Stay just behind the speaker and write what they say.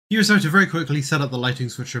Here's how to very quickly set up the lighting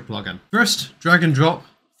switcher plugin. First, drag and drop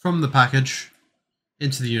from the package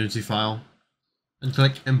into the Unity file and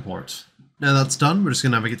click import. Now that's done, we're just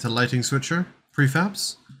going to navigate to lighting switcher,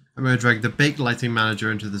 prefabs, and we're going to drag the baked lighting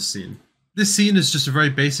manager into the scene. This scene is just a very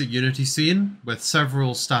basic Unity scene with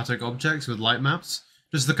several static objects with light maps.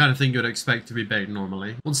 Just the kind of thing you would expect to be baked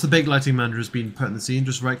normally. Once the baked lighting manager has been put in the scene,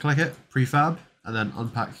 just right click it, prefab, and then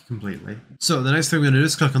unpack completely. So the next thing we're going to do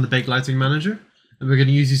is click on the baked lighting manager, and we're going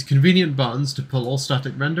to use these convenient buttons to pull all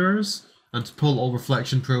static renderers and to pull all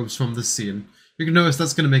reflection probes from the scene. You can notice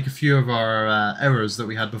that's going to make a few of our errors that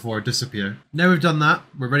we had before disappear. Now we've done that,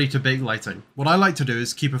 we're ready to bake lighting. What I like to do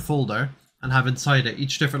is keep a folder and have inside it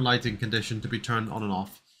each different lighting condition to be turned on and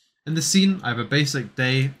off. In the scene, I have a basic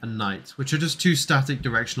day and night, which are just two static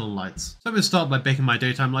directional lights. So I'm going to start by baking my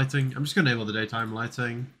daytime lighting. I'm just going to enable the daytime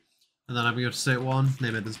lighting, and then I'm going to go to state 1,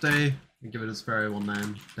 name it as day, and give it its variable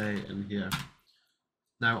name, day in here.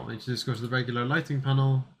 Now I need to just go to the regular lighting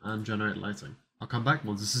panel and generate lighting. I'll come back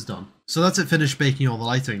once this is done. So that's it, finished baking all the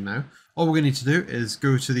lighting now. All we're going to need to do is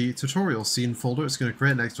go to the tutorial scene folder. It's going to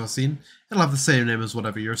create next to our scene. It'll have the same name as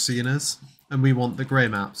whatever your scene is. And we want the grey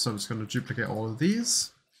map. So I'm just going to duplicate all of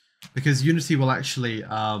these, because Unity will actually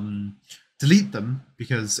delete them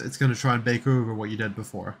because it's going to try and bake over what you did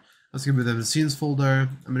before. I'm just going to move them in the scenes folder.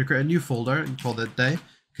 I'm going to create a new folder and call it day,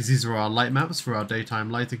 because these are our light maps for our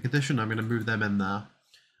daytime lighting condition. I'm going to move them in there.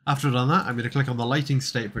 After I've done that, I'm going to click on the lighting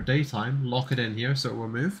state for daytime, lock it in here so it will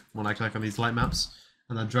move when I click on these light maps,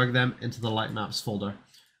 and then drag them into the light maps folder.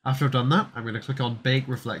 After I've done that, I'm going to click on bake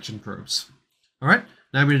reflection probes. Alright,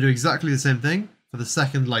 now I'm going to do exactly the same thing for the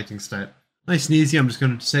second lighting state. Nice and easy, I'm just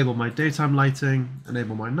going to disable my daytime lighting,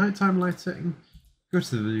 enable my nighttime lighting, go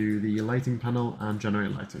to the lighting panel and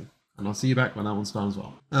generate lighting. And I'll see you back when that one's done as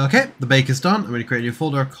well. Okay, the bake is done. I'm going to create a new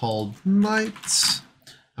folder called night.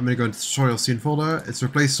 I'm going to go into the tutorial scene folder. It's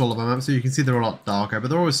replaced all of my maps, so you can see they're a lot darker, but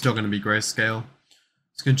they're always still going to be grayscale.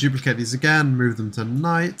 Just going to duplicate these again, move them to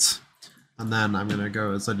night, and then I'm going to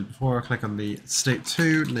go, as I did before, click on the state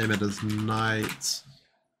 2, name it as night,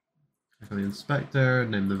 click on the inspector,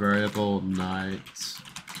 name the variable night,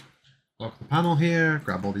 lock the panel here,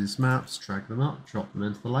 grab all these maps, drag them up, drop them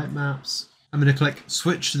into the light maps. I'm going to click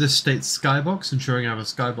switch to this state skybox, ensuring I have a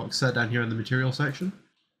skybox set down here in the material section.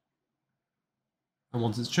 And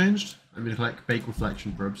once it's changed, I'm going to click bake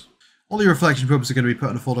reflection probes. All your reflection probes are going to be put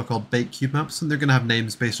in a folder called bake cube maps, and they're going to have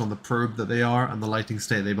names based on the probe that they are and the lighting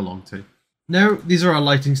state they belong to. Now, these are our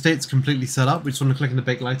lighting states completely set up. We just want to click on the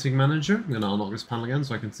bake lighting manager. I'm going to unlock this panel again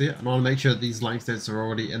so I can see it. And I want to make sure that these lighting states are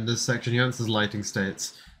already in this section here. This is lighting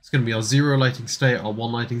states. It's going to be our 0 lighting state, our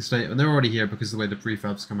 1 lighting state, and they're already here because of the way the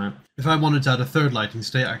prefabs come out. If I wanted to add a third lighting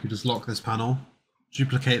state, I could just lock this panel,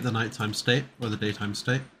 duplicate the nighttime state or the daytime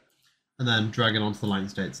state, and then drag it onto the lighting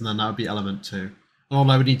states, and then that would be element 2. And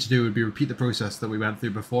all I would need to do would be repeat the process that we went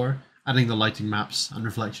through before, adding the lighting maps and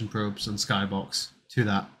reflection probes and skybox to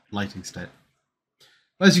that lighting state.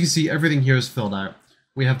 But as you can see, everything here is filled out.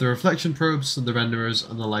 We have the reflection probes, and the renderers,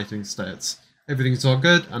 and the lighting states. Everything's all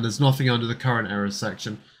good, and there's nothing under the current errors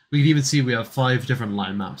section. We can even see we have 5 different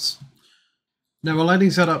light maps. Now our lighting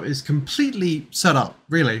setup is completely set up,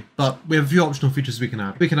 really, but we have a few optional features we can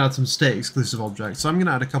add. We can add some state exclusive objects. So I'm going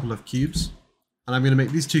to add a couple of cubes, and I'm going to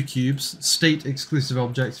make these 2 cubes state exclusive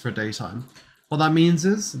objects for daytime. What that means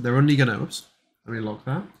is they're only going to, oops, let me lock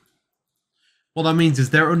that. What that means is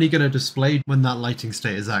they're only going to display when that lighting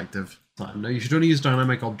state is active. Now you should only use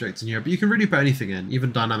dynamic objects in here, but you can really put anything in,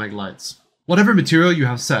 even dynamic lights. Whatever material you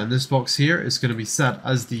have set in this box here is going to be set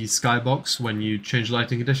as the skybox when you change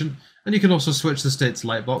lighting condition. And you can also switch the state's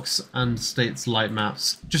lightbox and state's light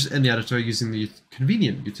maps just in the editor using the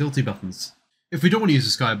convenient utility buttons. If we don't want to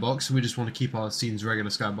use a skybox and we just want to keep our scene's regular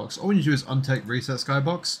skybox, all we need to do is untick reset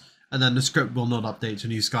skybox, and then the script will not update to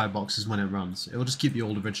new skyboxes when it runs. It will just keep the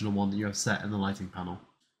old original one that you have set in the lighting panel.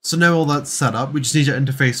 So now all that's set up, we just need to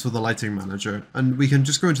interface with the lighting manager, and we can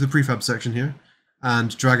just go into the prefab section here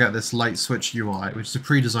and drag out this light switch UI, which is a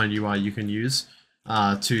pre-designed UI you can use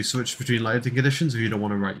to switch between lighting conditions if you don't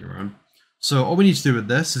want to write your own. So all we need to do with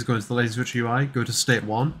this is go into the lighting switch UI, go to state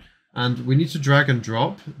 1, and we need to drag and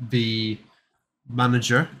drop the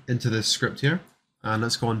manager into this script here. And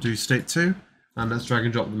let's go and do state 2, and let's drag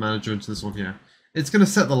and drop the manager into this one here. It's going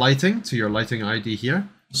to set the lighting to your lighting ID here.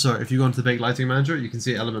 So if you go into the bake lighting manager, you can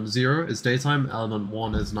see element 0 is daytime, element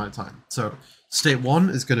 1 is nighttime. So state 1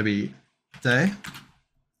 is going to be day,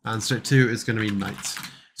 and state 2 is going to be night.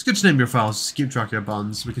 It's good to name your files, just keep track of your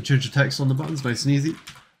buttons. We can change the text on the buttons, nice and easy.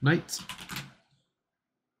 Night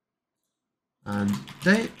and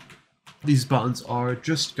day. These buttons are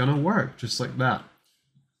just going to work, just like that.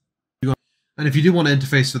 And if you do want to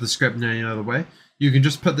interface with the script in any other way, You can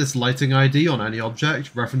just put this lighting ID on any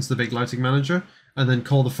object, reference the Baked Lighting Manager, and then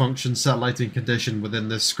call the function setLightingCondition within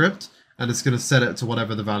this script, and it's going to set it to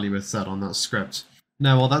whatever the value is set on that script.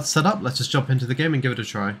 Now while that's set up, let's just jump into the game and give it a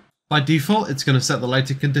try. By default, it's going to set the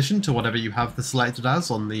lighting condition to whatever you have this selected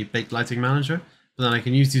as on the Baked Lighting Manager, but then I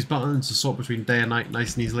can use these buttons to sort between day and night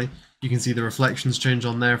nice and easily. You can see the reflections change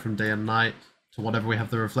on there from day and night to whatever we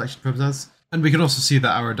have the reflection probe as. And we can also see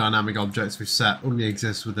that our dynamic objects we've set only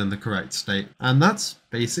exist within the correct state. And that's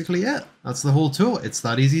basically it. That's the whole tool. It's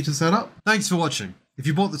that easy to set up. Thanks for watching. If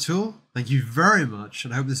you bought the tool, thank you very much,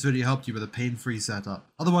 and I hope this video helped you with a pain-free setup.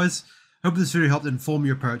 Otherwise, I hope this video helped inform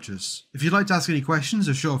your purchase. If you'd like to ask any questions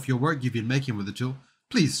or show off your work you've been making with the tool,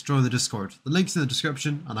 please join the Discord. The link's in the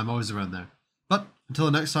description, and I'm always around there. But until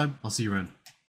the next time, I'll see you around.